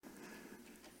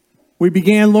We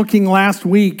began looking last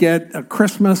week at a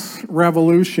Christmas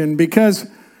revolution because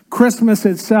Christmas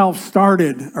itself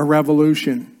started a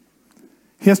revolution.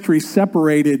 History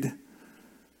separated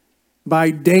by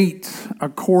dates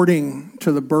according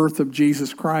to the birth of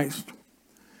Jesus Christ.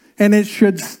 And it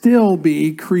should still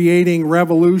be creating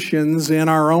revolutions in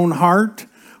our own heart,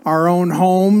 our own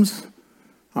homes,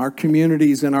 our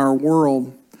communities, and our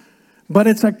world. But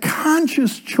it's a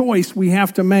conscious choice we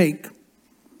have to make.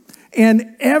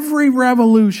 And every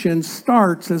revolution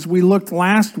starts, as we looked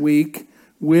last week,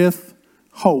 with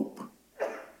hope.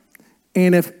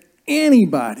 And if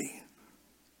anybody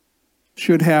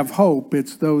should have hope,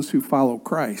 it's those who follow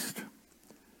Christ.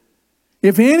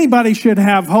 If anybody should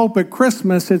have hope at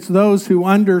Christmas, it's those who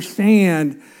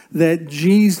understand that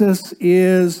Jesus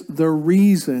is the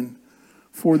reason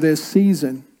for this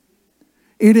season.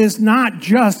 It is not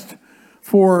just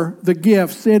for the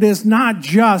gifts. It is not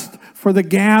just for the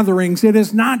gatherings. It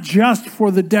is not just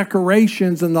for the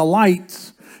decorations and the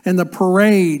lights and the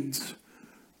parades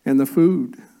and the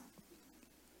food,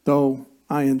 though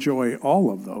I enjoy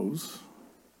all of those.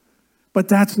 But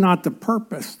that's not the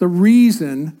purpose. The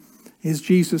reason is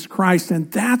Jesus Christ,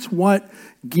 and that's what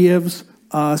gives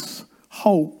us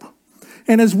hope.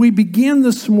 And as we begin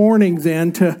this morning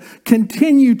then to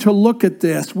continue to look at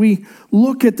this, we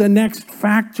look at the next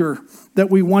factor that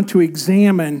we want to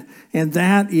examine, and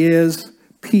that is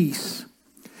peace.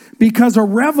 Because a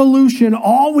revolution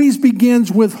always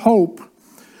begins with hope,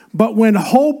 but when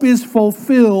hope is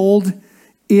fulfilled,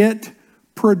 it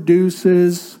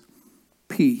produces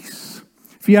peace.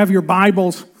 If you have your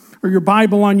Bibles or your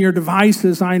Bible on your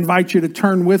devices, I invite you to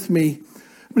turn with me.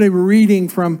 I'm going to be reading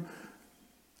from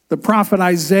the prophet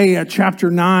Isaiah,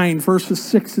 chapter 9, verses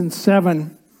 6 and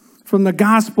 7, from the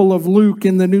Gospel of Luke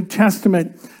in the New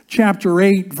Testament, chapter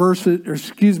 2,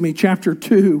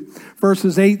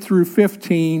 verses 8 through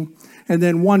 15, and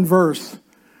then one verse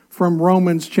from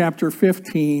Romans chapter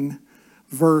 15,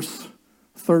 verse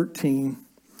 13.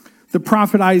 The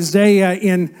prophet Isaiah,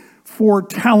 in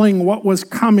foretelling what was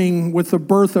coming with the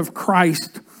birth of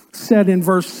Christ, said in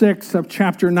verse 6 of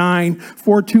chapter 9,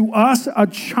 "For to us a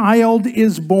child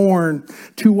is born,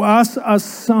 to us a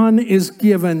son is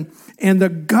given, and the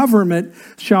government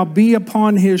shall be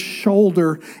upon his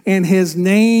shoulder, and his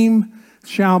name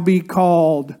shall be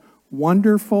called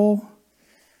Wonderful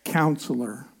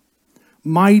Counselor,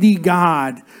 Mighty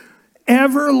God,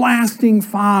 Everlasting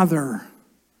Father,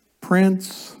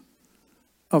 Prince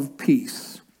of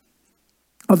Peace.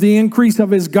 Of the increase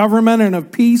of his government and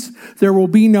of peace there will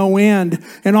be no end.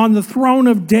 And on the throne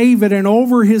of David and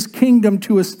over his kingdom,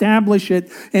 to establish it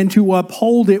and to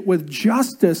uphold it with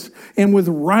justice and with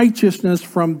righteousness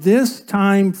from this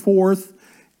time forth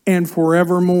and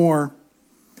forevermore.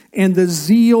 And the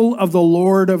zeal of the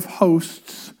Lord of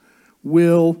hosts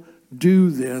will do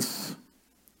this."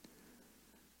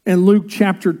 In Luke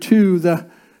chapter 2, the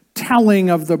telling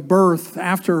of the birth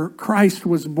after Christ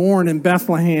was born in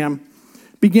Bethlehem,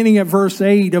 beginning at verse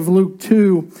 8 of Luke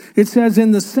 2, it says,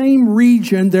 "In the same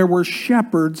region there were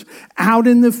shepherds out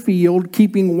in the field,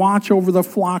 keeping watch over the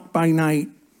flock by night.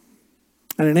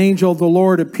 And an angel of the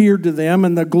Lord appeared to them,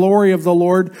 and the glory of the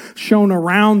Lord shone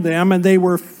around them, and they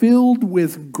were filled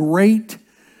with great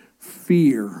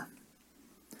fear.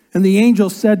 And the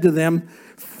angel said to them,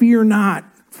 'Fear not,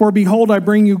 for behold, I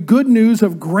bring you good news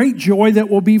of great joy that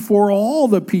will be for all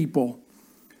the people.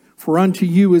 For unto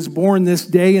you is born this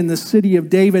day in the city of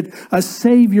David a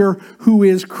Savior, who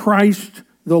is Christ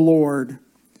the Lord.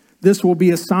 This will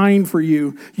be a sign for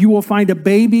you. You will find a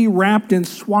baby wrapped in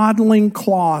swaddling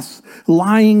cloths,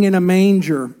 lying in a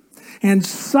manger.' And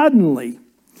suddenly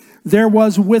there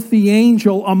was with the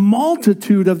angel a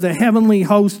multitude of the heavenly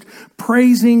host,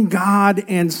 praising God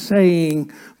and saying,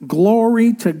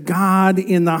 'Glory to God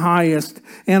in the highest,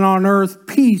 and on earth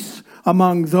peace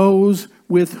among those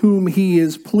with whom he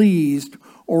is pleased,'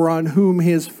 or on whom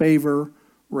his favor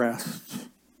rests."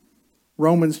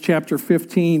 Romans chapter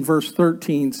 15, verse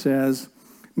 13 says,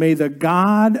 "May the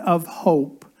God of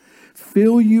hope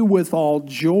fill you with all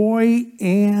joy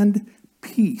and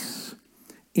peace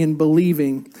in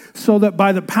believing, so that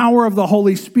by the power of the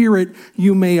Holy Spirit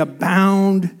you may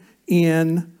abound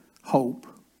in hope."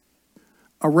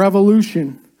 A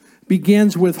revolution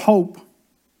begins with hope.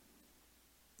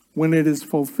 When it is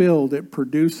fulfilled, it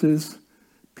produces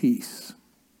peace.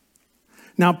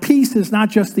 Now, peace is not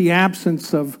just the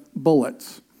absence of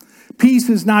bullets. Peace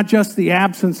is not just the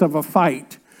absence of a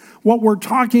fight. What we're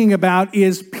talking about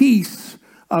is peace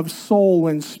of soul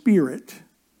and spirit,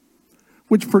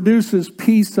 which produces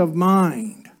peace of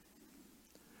mind.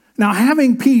 Now,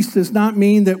 having peace does not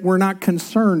mean that we're not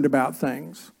concerned about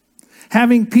things.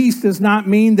 Having peace does not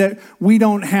mean that we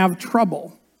don't have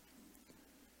trouble.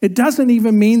 It doesn't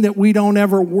even mean that we don't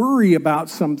ever worry about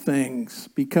some things,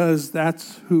 because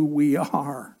that's who we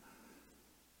are.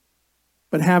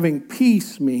 But having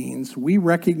peace means we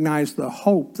recognize the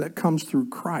hope that comes through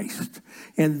Christ,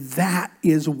 and that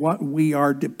is what we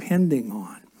are depending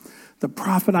on. The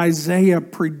prophet Isaiah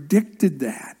predicted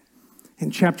that in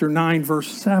chapter 9,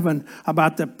 verse 7,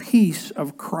 about the peace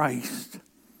of Christ.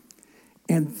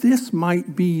 And this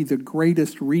might be the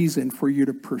greatest reason for you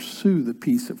to pursue the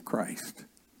peace of Christ,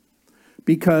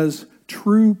 because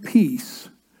true peace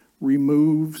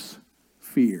removes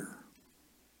fear.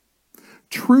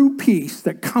 True peace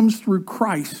that comes through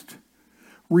Christ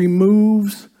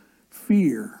removes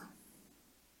fear.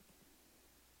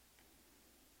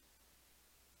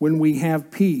 When we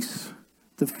have peace,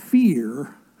 the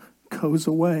fear goes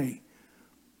away.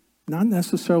 Not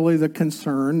necessarily the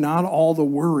concern, not all the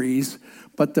worries,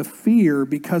 but the fear,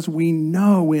 because we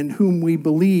know in whom we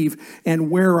believe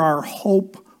and where our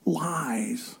hope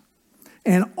lies.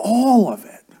 And all of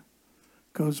it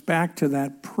goes back to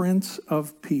that Prince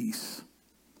of Peace.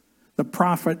 The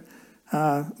prophet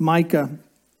Micah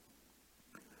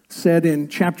said in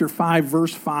chapter 5,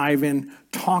 verse 5, in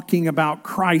talking about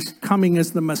Christ coming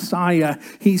as the Messiah,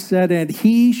 he said, "And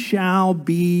he shall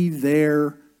be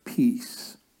their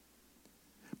peace."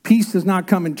 Peace does not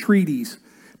come in treaties.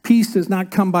 Peace does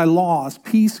not come by laws.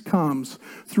 Peace comes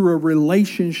through a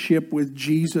relationship with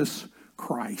Jesus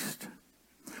Christ.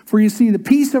 For you see, the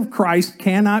peace of Christ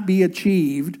cannot be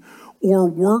achieved or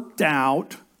worked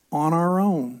out on our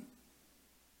own.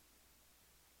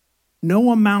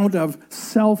 No amount of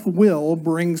self-will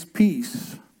brings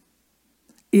peace.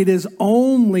 It is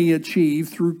only achieved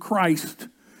through Christ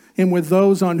and with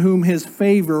those on whom his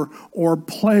favor or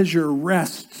pleasure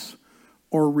rests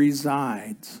or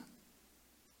resides.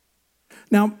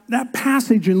 Now, that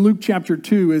passage in Luke chapter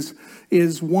 2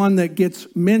 is one that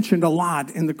gets mentioned a lot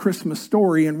in the Christmas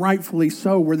story, and rightfully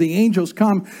so, where the angels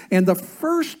come, and the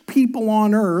first people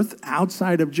on earth,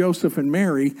 outside of Joseph and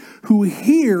Mary, who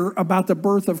hear about the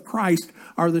birth of Christ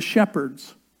are the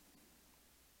shepherds.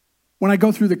 When I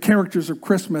go through the characters of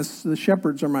Christmas, the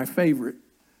shepherds are my favorite.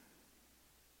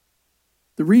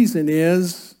 The reason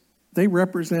is they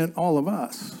represent all of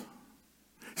us.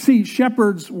 See,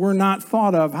 shepherds were not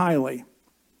thought of highly.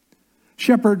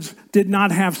 Shepherds did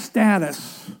not have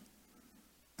status.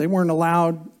 They weren't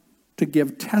allowed to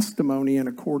give testimony in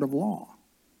a court of law.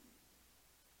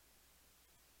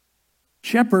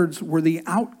 Shepherds were the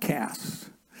outcasts.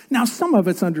 Now, some of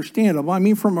it's understandable. I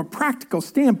mean, from a practical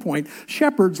standpoint,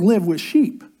 shepherds live with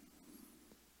sheep.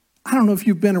 I don't know if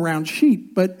you've been around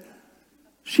sheep, but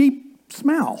sheep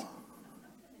smell.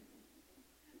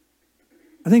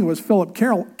 I think it was Philip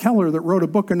Keller that wrote a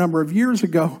book a number of years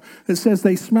ago that says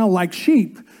they smell like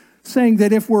sheep, saying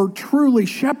that if we're truly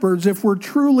shepherds, if we're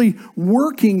truly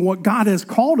working what God has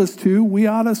called us to, we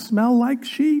ought to smell like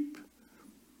sheep.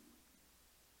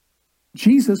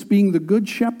 Jesus, being the good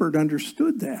shepherd,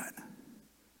 understood that.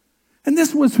 And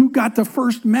this was who got the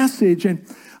first message. And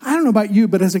I don't know about you,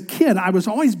 but as a kid, I was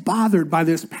always bothered by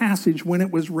this passage when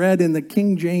it was read in the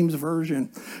King James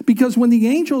Version. Because when the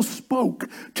angel spoke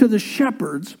to the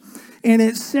shepherds, and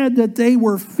it said that they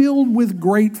were filled with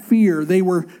great fear, they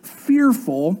were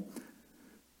fearful,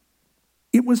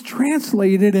 it was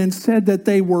translated and said that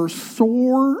they were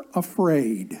sore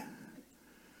afraid.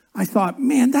 I thought,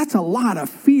 man, that's a lot of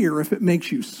fear if it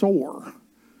makes you sore.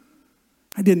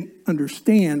 I didn't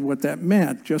understand what that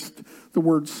meant. Just the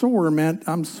word sore meant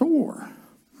I'm sore.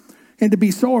 And to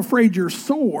be so afraid you're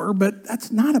sore, but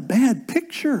that's not a bad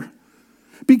picture.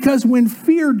 Because when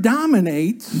fear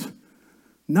dominates,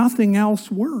 nothing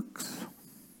else works.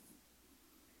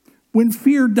 When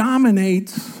fear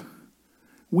dominates,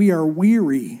 we are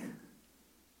weary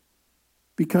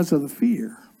because of the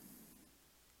fear.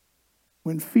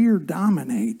 When fear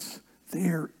dominates,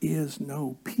 there is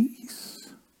no peace.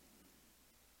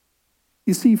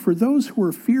 You see, for those who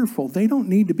are fearful, they don't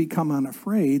need to become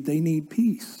unafraid. They need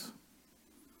peace.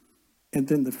 And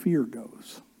then the fear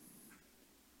goes.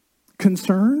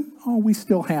 Concern? Oh, we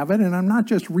still have it. And I'm not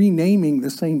just renaming the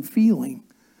same feeling.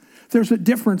 There's a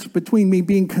difference between me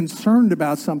being concerned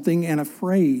about something and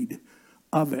afraid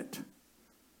of it.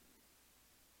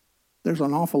 There's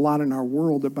an awful lot in our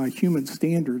world that by human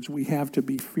standards we have to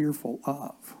be fearful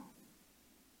of.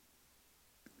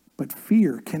 But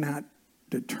fear cannot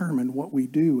determine what we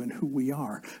do and who we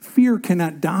are. Fear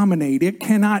cannot dominate. It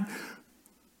cannot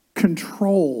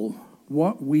control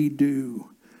what we do.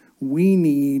 We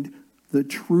need the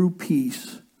true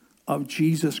peace of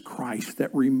Jesus Christ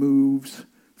that removes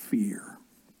fear.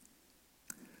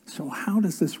 So how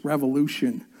does this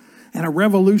revolution and a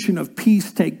revolution of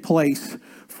peace take place?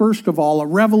 First of all, a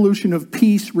revolution of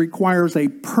peace requires a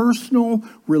personal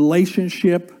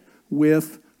relationship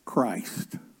with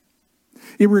Christ.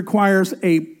 It requires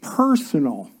a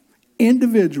personal,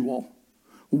 individual,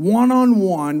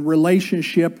 one-on-one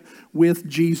relationship with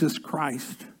Jesus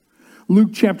Christ. Luke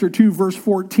chapter 2, verse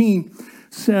 14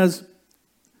 says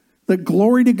that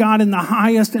glory to God in the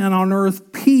highest, and on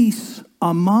earth peace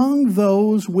among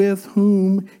those with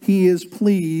whom he is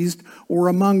pleased, or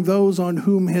among those on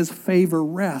whom his favor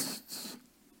rests.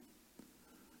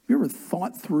 Have you ever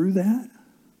thought through that?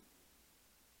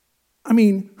 I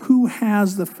mean, who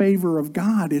has the favor of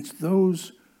God? It's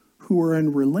those who are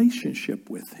in relationship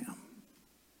with him.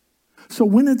 So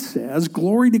when it says,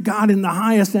 glory to God in the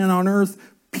highest, and on earth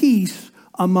peace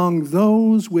among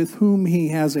those with whom he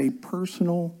has a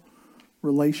personal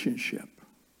relationship.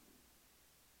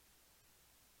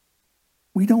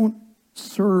 We don't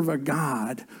serve a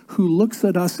God who looks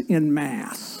at us en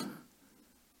masse.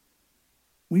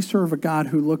 We serve a God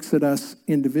who looks at us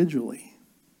individually.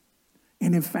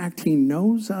 And in fact, he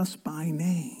knows us by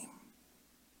name.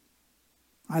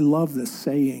 I love this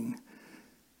saying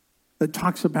that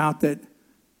talks about that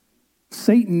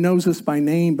Satan knows us by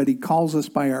name, but he calls us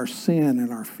by our sin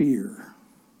and our fear.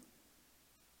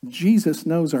 Jesus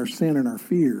knows our sin and our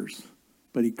fears,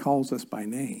 but he calls us by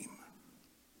name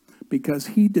because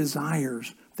he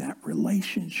desires that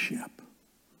relationship,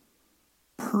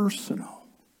 personal.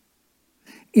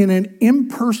 In an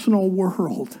impersonal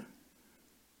world,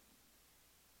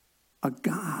 a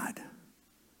God,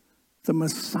 the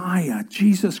Messiah,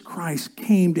 Jesus Christ,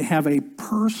 came to have a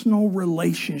personal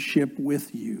relationship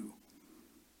with you.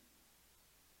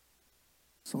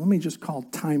 So let me just call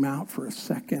time out for a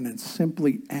second and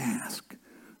simply ask,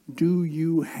 do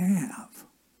you have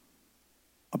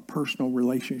a personal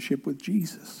relationship with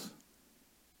Jesus?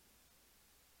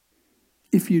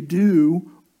 If you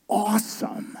do,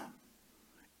 awesome.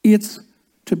 It's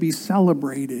to be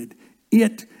celebrated.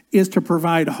 It is to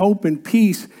provide hope and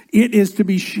peace. It is to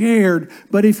be shared.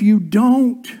 But if you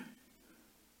don't,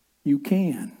 you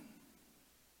can.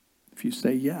 If you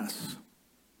say yes.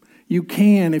 You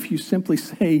can if you simply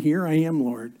say, here I am,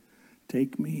 Lord,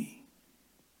 take me.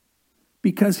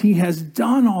 Because he has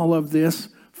done all of this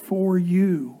for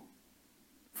you,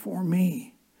 for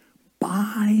me,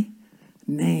 by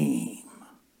name.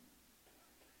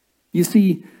 You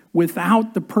see,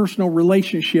 without the personal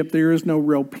relationship, there is no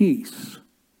real peace.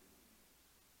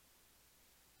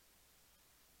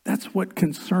 That's what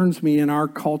concerns me in our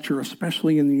culture,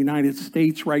 especially in the United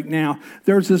States right now.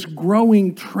 There's this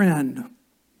growing trend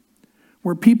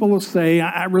where people will say,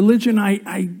 religion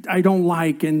I don't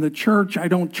like, and the church I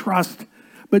don't trust,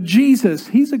 but Jesus,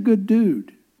 he's a good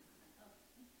dude.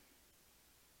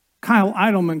 Kyle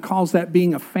Idleman calls that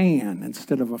being a fan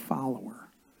instead of a follower.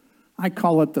 I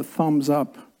call it the thumbs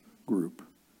up group.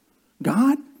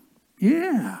 God?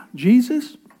 Yeah.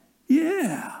 Jesus?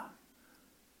 Yeah.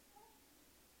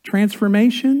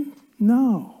 Transformation?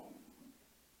 No.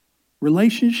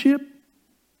 Relationship?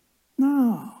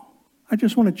 No. I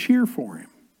just want to cheer for him.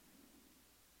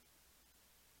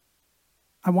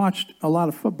 I watched a lot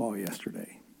of football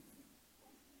yesterday.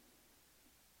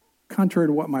 Contrary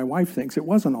to what my wife thinks, it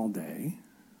wasn't all day.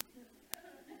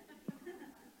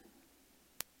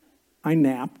 I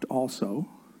napped also.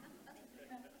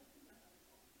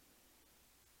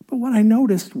 But what I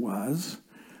noticed was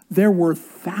there were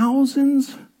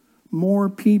thousands more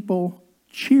people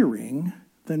cheering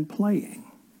than playing.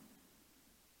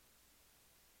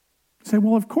 Say,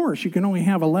 well, of course, you can only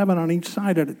have 11 on each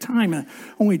side at a time. And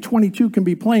only 22 can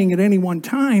be playing at any one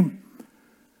time.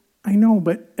 I know,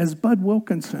 but as Bud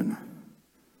Wilkinson,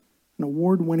 an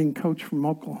award-winning coach from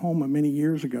Oklahoma many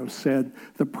years ago, said,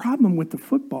 the problem with the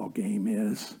football game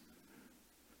is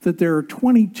that there are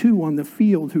 22 on the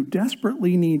field who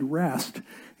desperately need rest,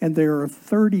 and there are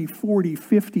 30, 40,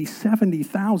 50,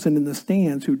 70,000 in the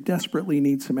stands who desperately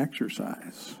need some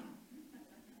exercise.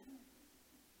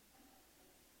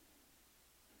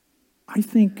 I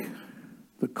think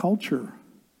the culture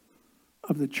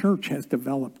of the church has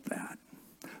developed that.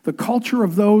 The culture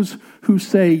of those who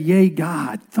say, yay,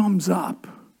 God, thumbs up,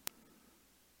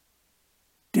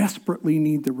 desperately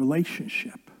need the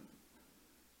relationship.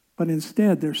 But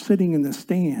instead, they're sitting in the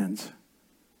stands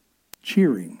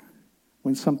cheering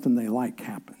when something they like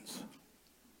happens.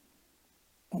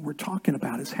 What we're talking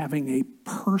about is having a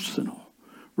personal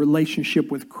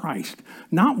relationship with Christ.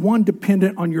 Not one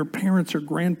dependent on your parents or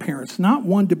grandparents. Not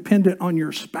one dependent on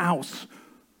your spouse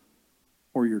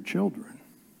or your children.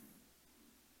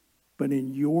 but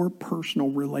in your personal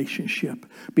relationship,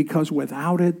 because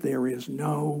without it, there is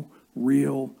no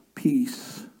real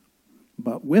peace.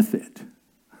 But with it,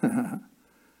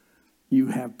 you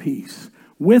have peace.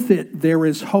 With it, there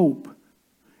is hope,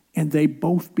 and they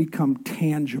both become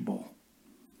tangible.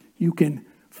 You can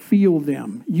feel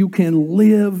them. You can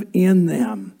live in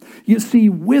them. You see,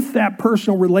 with that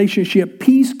personal relationship,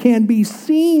 peace can be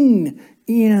seen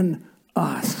in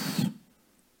us,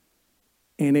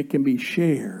 and it can be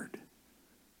shared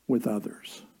with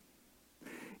others.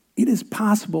 It is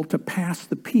possible to pass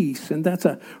the peace, and that's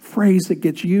a phrase that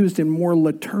gets used in more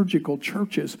liturgical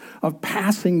churches, of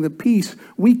passing the peace.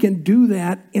 We can do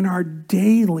that in our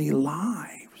daily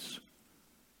lives.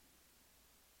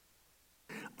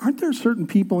 Aren't there certain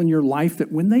people in your life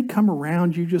that when they come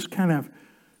around, you just kind of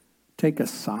take a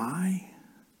sigh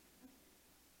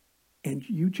and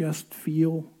you just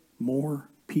feel more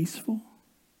peaceful?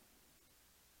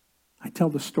 I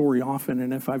tell the story often,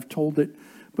 and if I've told it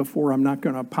before, I'm not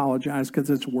going to apologize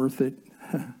because it's worth it.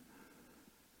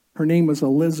 Her name was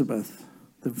Elizabeth,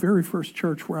 the very first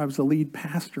church where I was the lead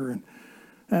pastor, and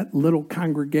that little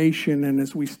congregation, and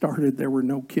as we started, there were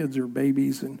no kids or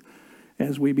babies, and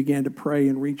as we began to pray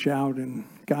and reach out, and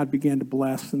God began to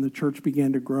bless, and the church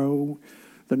began to grow,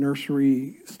 the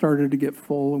nursery started to get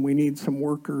full, and we need some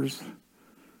workers.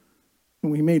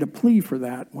 And we made a plea for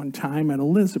that one time, and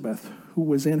Elizabeth, who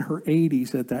was in her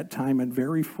 80s at that time and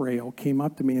very frail, came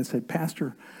up to me and said,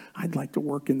 "Pastor, I'd like to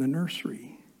work in the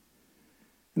nursery."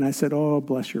 And I said, "Oh,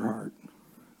 bless your heart,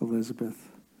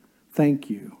 Elizabeth. Thank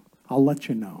you. I'll let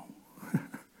you know."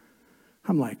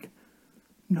 I'm like,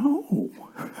 no.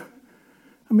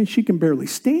 I mean, she can barely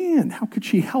stand. How could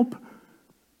she help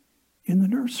in the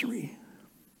nursery?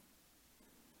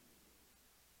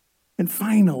 And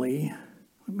finally,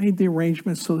 we made the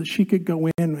arrangements so that she could go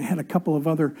in. We had a couple of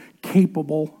other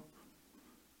capable,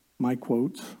 my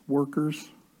quotes, workers.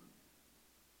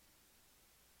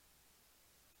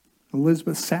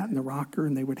 Elizabeth sat in the rocker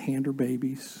and they would hand her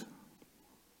babies.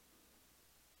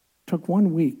 It took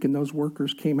 1 week and those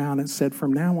workers came out and said,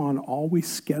 "From now on, always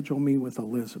schedule me with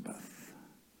Elizabeth."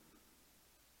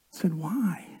 I said,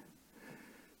 "Why?"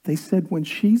 They said, "When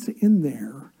she's in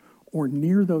there or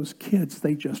near those kids,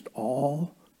 they just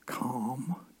all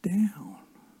calm down."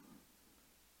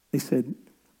 They said,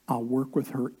 "I'll work with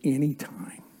her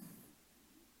anytime."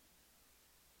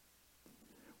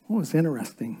 What was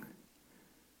interesting,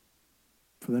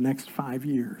 for the next 5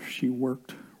 years, she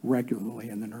worked regularly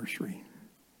in the nursery.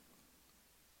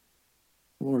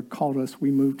 The Lord called us.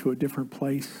 We moved to a different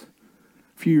place.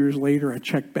 A few years later, I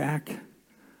checked back.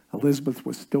 Elizabeth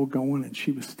was still going, and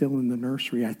she was still in the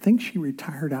nursery. I think she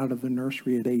retired out of the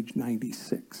nursery at age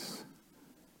 96.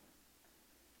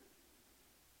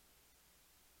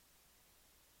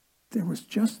 There was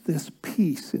just this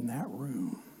peace in that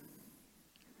room.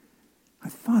 I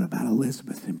thought about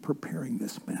Elizabeth in preparing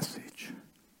this message.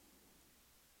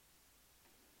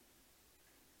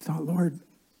 I thought, Lord,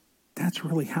 that's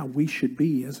really how we should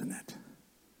be, isn't it?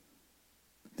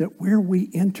 That where we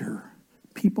enter,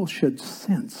 people should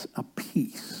sense a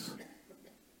peace.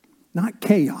 Not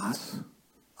chaos,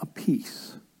 a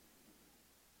peace.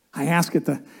 I ask at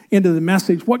the end of the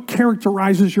message, what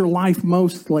characterizes your life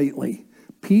most lately?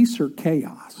 Peace or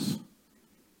chaos?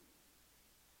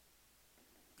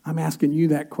 I'm asking you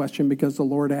that question because the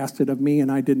Lord asked it of me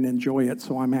and I didn't enjoy it,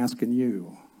 so I'm asking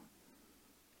you.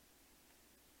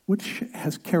 Which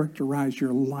has characterized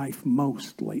your life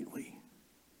most lately?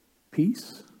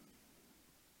 Peace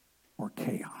or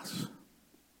chaos?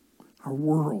 Our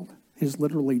world is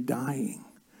literally dying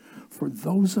for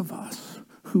those of us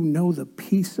who know the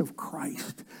peace of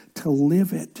Christ to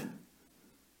live it,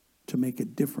 to make a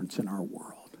difference in our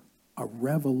world. A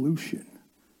revolution,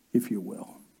 if you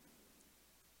will.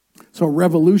 So a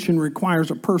revolution requires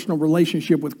a personal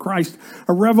relationship with Christ.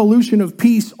 A revolution of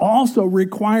peace also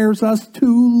requires us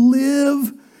to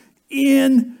live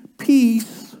in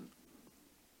peace,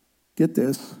 get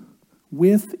this,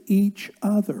 with each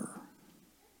other.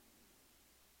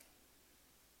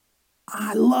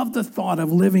 I love the thought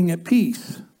of living at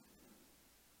peace,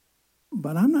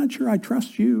 but I'm not sure I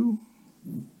trust you.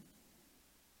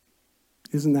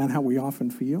 Isn't that how we often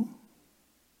feel?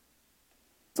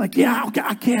 It's like, yeah,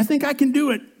 okay, I think I can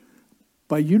do it.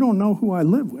 But you don't know who I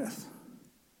live with.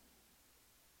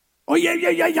 Oh, yeah,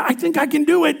 I think I can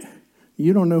do it.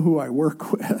 You don't know who I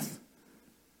work with.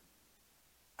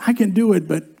 I can do it,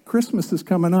 but Christmas is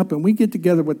coming up and we get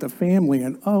together with the family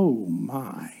and oh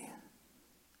my.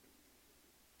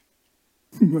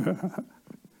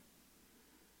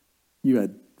 You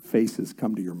had faces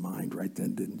come to your mind right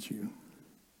then, didn't you?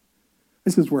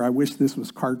 This is where I wish this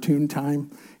was cartoon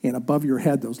time, and above your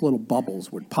head, those little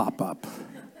bubbles would pop up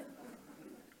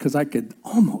because I could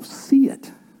almost see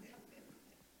it.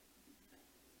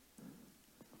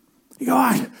 You go,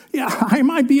 I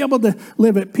might be able to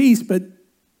live at peace, but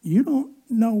you don't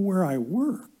know where I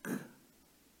work.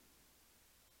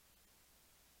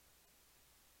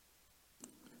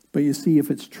 But you see, if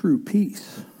it's true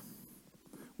peace,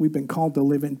 we've been called to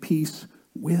live in peace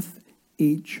with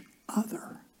each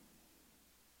other.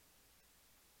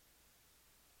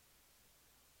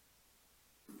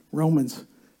 Romans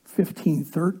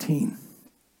 15:13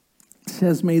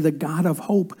 says, may the God of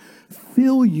hope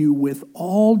fill you with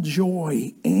all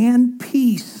joy and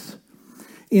peace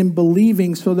in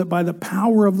believing, so that by the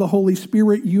power of the Holy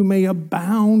Spirit you may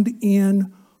abound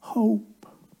in hope.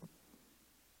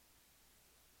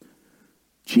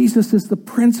 Jesus is the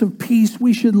Prince of Peace.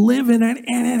 We should live in it,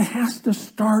 and it has to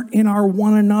start in our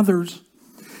one another's.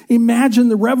 Imagine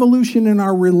the revolution in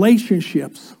our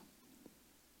relationships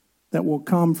that will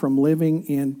come from living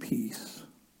in peace.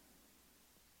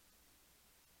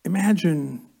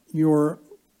 Imagine your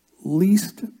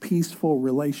least peaceful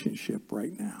relationship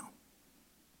right now,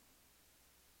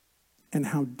 and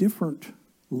how different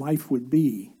life would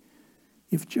be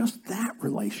if just that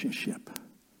relationship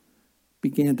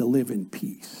began to live in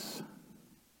peace.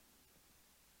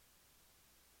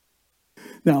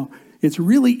 Now, it's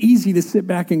really easy to sit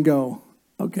back and go,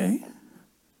 okay,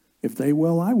 if they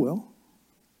will, I will.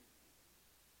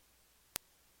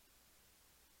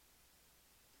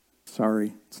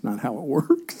 Sorry, it's not how it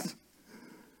works.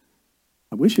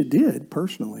 I wish it did,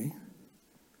 personally.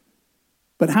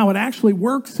 But how it actually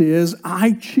works is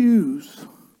I choose,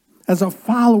 as a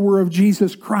follower of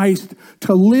Jesus Christ,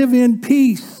 to live in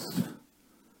peace,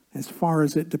 as far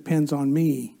as it depends on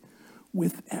me,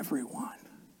 with everyone.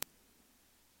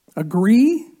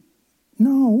 Agree?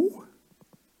 No.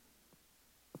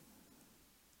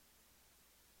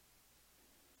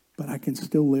 But I can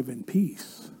still live in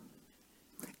peace.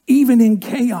 Even in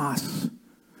chaos,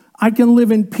 I can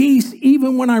live in peace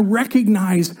even when I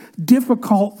recognize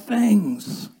difficult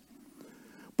things.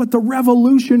 But the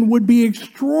revolution would be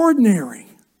extraordinary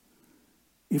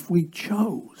if we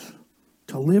chose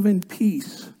to live in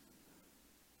peace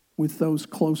with those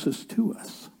closest to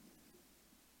us.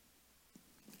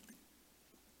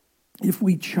 If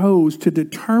we chose to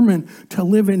determine to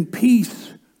live in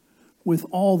peace with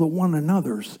all the one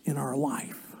another's in our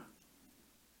life.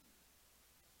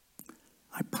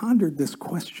 I pondered this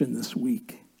question this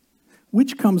week.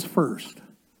 Which comes first,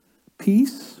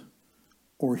 peace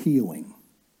or healing?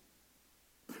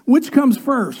 Which comes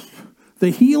first, the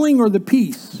healing or the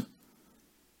peace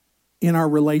in our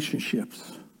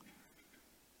relationships?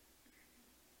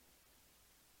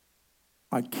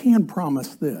 I can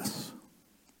promise this.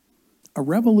 A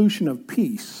revolution of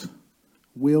peace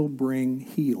will bring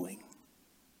healing.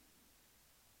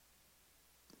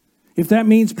 If that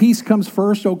means peace comes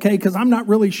first, okay, because I'm not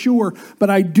really sure, but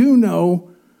I do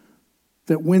know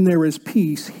that when there is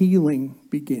peace, healing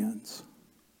begins.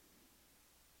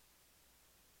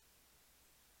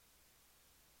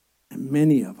 And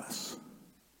many of us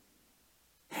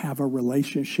have a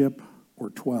relationship or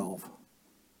 12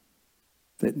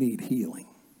 that need healing.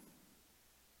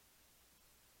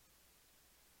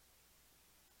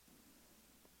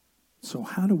 So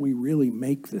how do we really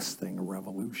make this thing a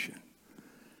revolution?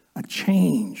 A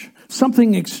change,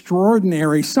 something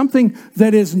extraordinary, something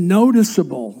that is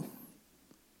noticeable.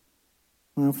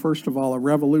 Well, first of all, a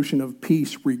revolution of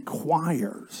peace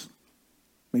requires,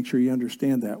 make sure you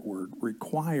understand that word,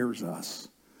 requires us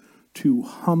to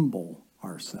humble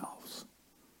ourselves.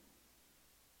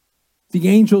 The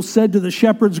angel said to the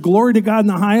shepherds, "Glory to God in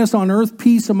the highest, on earth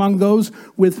peace among those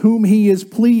with whom he is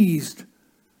pleased."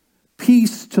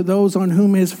 Peace to those on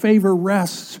whom his favor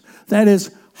rests. That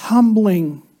is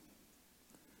humbling.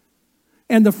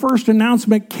 And the first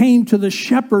announcement came to the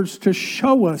shepherds to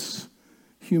show us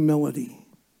humility.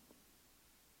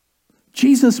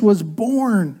 Jesus was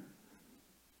born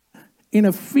in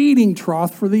a feeding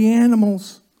trough for the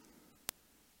animals,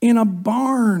 in a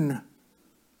barn,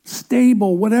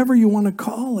 stable, whatever you want to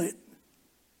call it.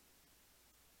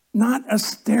 Not a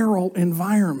sterile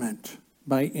environment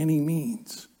by any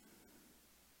means.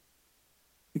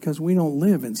 Because we don't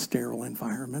live in sterile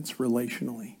environments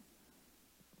relationally.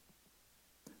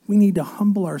 We need to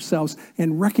humble ourselves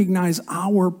and recognize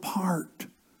our part.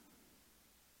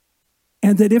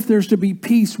 And that if there's to be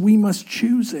peace, we must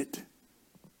choose it,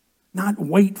 not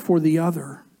wait for the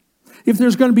other. If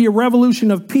there's going to be a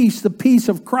revolution of peace, the peace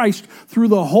of Christ through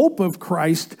the hope of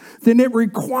Christ, then it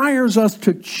requires us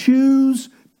to choose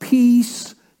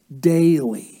peace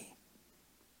daily.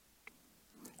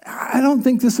 I don't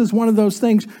think this is one of those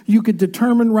things you could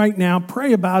determine right now,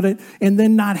 pray about it, and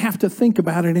then not have to think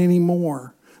about it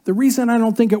anymore. The reason I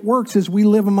don't think it works is we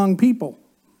live among people.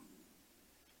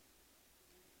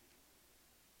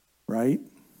 Right?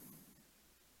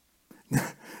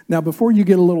 Now, before you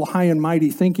get a little high and mighty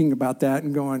thinking about that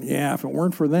and going, yeah, if it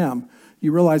weren't for them,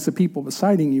 you realize the people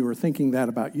beside you are thinking that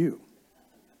about you.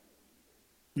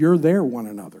 You're there one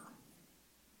another.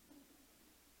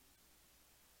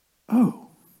 Oh,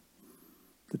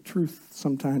 the truth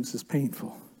sometimes is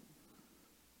painful.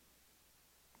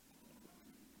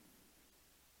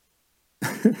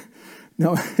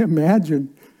 Now,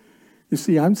 imagine, you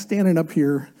see, I'm standing up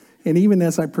here, and even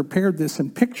as I prepared this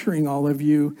and picturing all of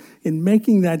you in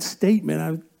making that statement,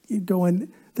 I'm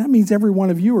going, that means every one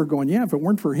of you are going, yeah, if it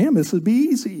weren't for him, this would be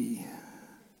easy.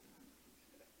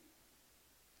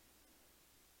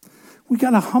 We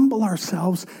got to humble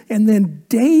ourselves, and then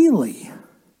daily,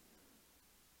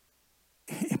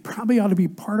 it probably ought to be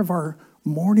part of our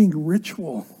morning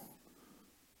ritual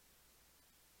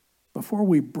before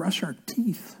we brush our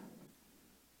teeth.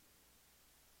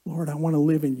 Lord, I want to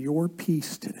live in your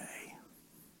peace today.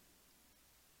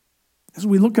 As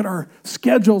we look at our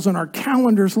schedules and our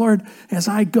calendars, Lord, as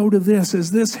I go to this,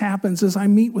 as this happens, as I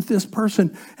meet with this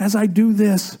person, as I do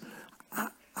this,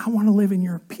 I want to live in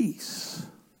your peace.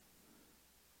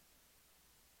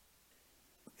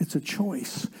 It's a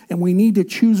choice, and we need to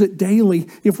choose it daily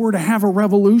if we're to have a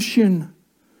revolution.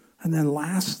 And then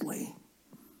lastly,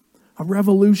 a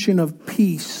revolution of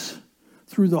peace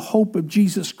through the hope of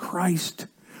Jesus Christ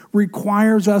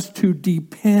requires us to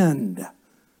depend,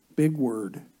 big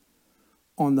word,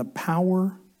 on the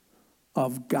power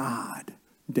of God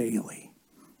daily.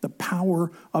 The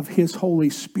power of his Holy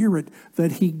Spirit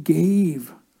that he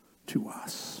gave to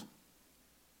us.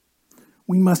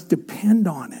 We must depend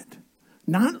on it,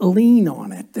 not lean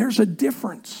on it. There's a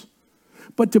difference.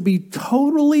 But to be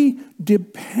totally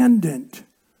dependent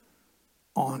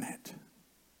on it.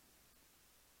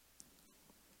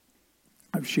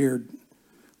 I've shared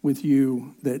with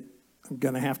you that I'm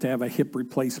going to have a hip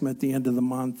replacement at the end of the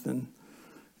month and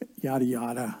yada,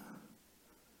 yada.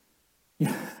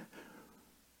 Yeah.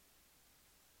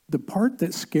 The part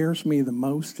that scares me the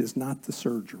most is not the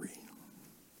surgery.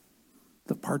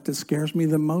 The part that scares me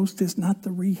the most is not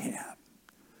the rehab.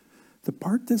 The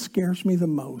part that scares me the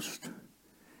most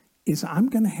is I'm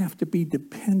going to have to be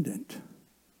dependent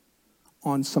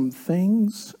on some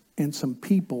things and some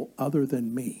people other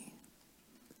than me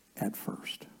at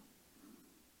first.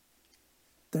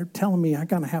 They're telling me I'm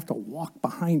going to have to walk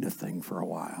behind a thing for a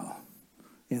while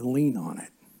and lean on it.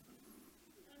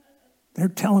 They're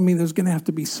telling me there's going to have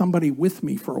to be somebody with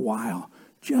me for a while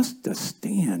just to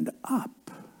stand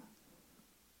up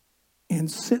and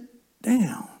sit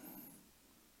down.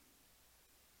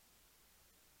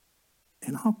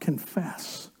 And I'll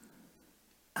confess,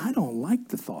 I don't like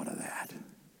the thought of that.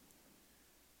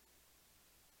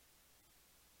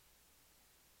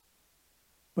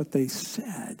 But they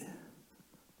said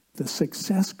the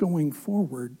success going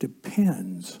forward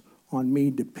depends on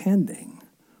me depending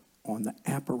on the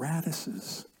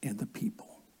apparatuses and the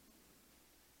people.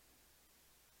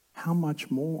 How much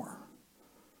more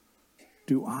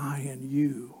do I and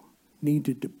you need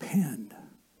to depend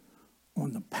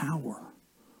on the power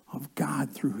of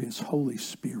God through his Holy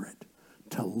Spirit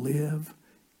to live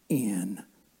in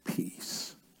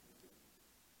peace?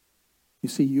 You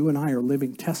see, you and I are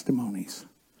living testimonies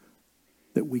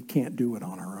that we can't do it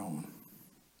on our own,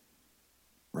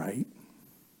 right?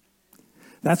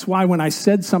 That's why when I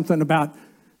said something about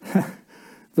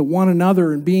the one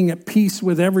another and being at peace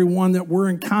with everyone that we're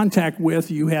in contact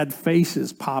with, you had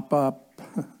faces pop up.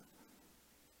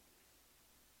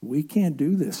 We can't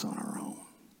do this on our own.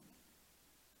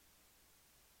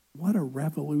 What a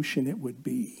revolution it would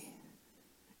be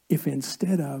if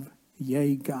instead of,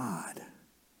 yea, God,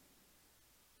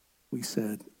 we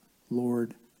said,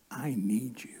 Lord, I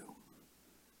need you.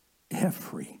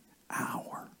 Every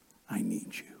hour, I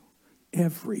need you.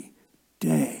 Every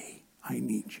day, I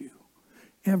need you.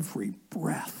 Every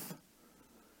breath.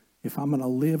 If I'm going to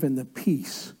live in the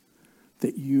peace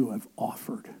that you have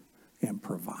offered and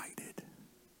provided.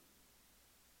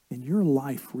 In your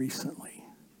life recently,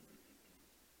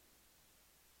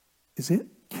 is it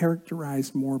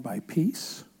characterized more by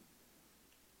peace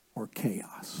or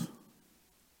chaos?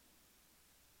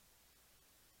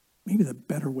 Maybe the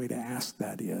better way to ask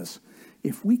that is,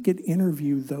 if we could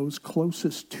interview those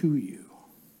closest to you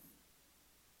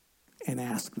and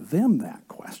ask them that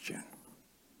question,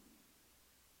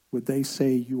 would they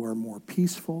say you are more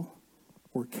peaceful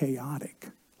or chaotic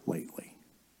lately?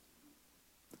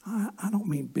 I don't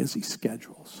mean busy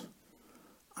schedules.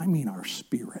 I mean our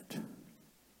spirit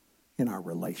in our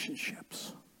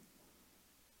relationships.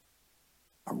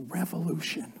 A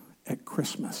revolution at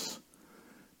Christmas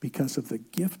because of the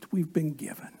gift we've been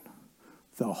given,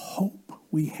 the hope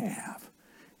we have,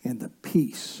 and the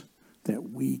peace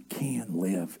that we can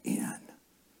live in.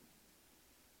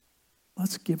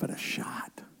 Let's give it a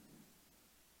shot.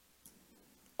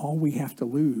 All we have to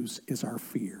lose is our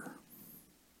fear.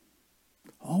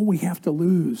 All we have to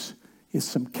lose is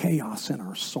some chaos in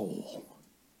our soul.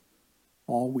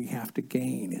 All we have to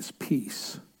gain is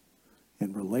peace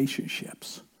and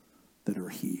relationships that are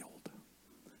healed.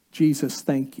 Jesus,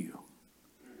 thank you.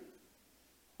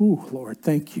 Ooh, Lord,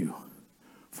 thank you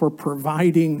for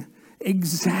providing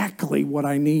exactly what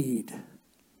I need,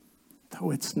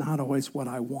 though it's not always what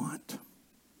I want.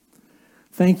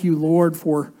 Thank you, Lord,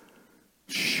 for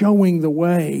showing the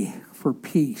way for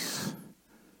peace.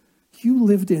 You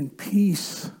lived in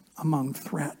peace among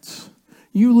threats.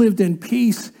 You lived in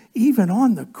peace even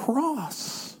on the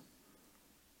cross.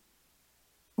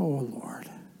 Oh, Lord,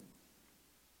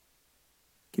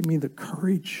 give me the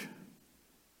courage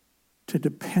to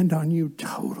depend on you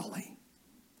totally,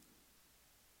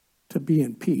 to be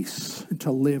in peace and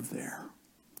to live there,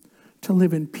 to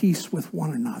live in peace with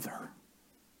one another,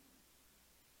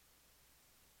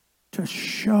 to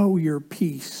show your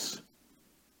peace.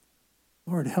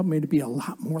 Lord, help me to be a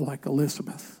lot more like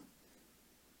Elizabeth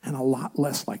and a lot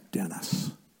less like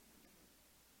Dennis.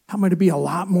 Help me to be a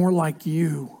lot more like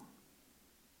you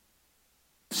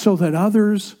so that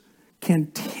others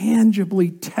can tangibly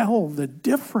tell the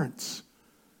difference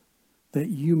that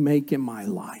you make in my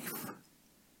life,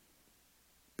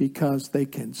 because they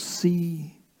can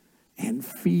see and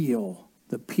feel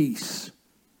the peace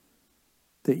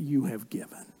that you have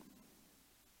given.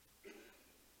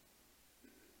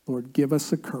 Lord, give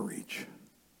us the courage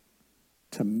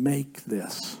to make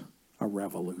this a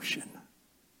revolution.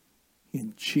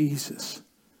 In Jesus'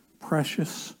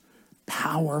 precious,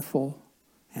 powerful,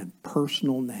 and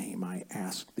personal name, I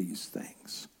ask these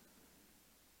things.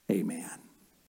 Amen.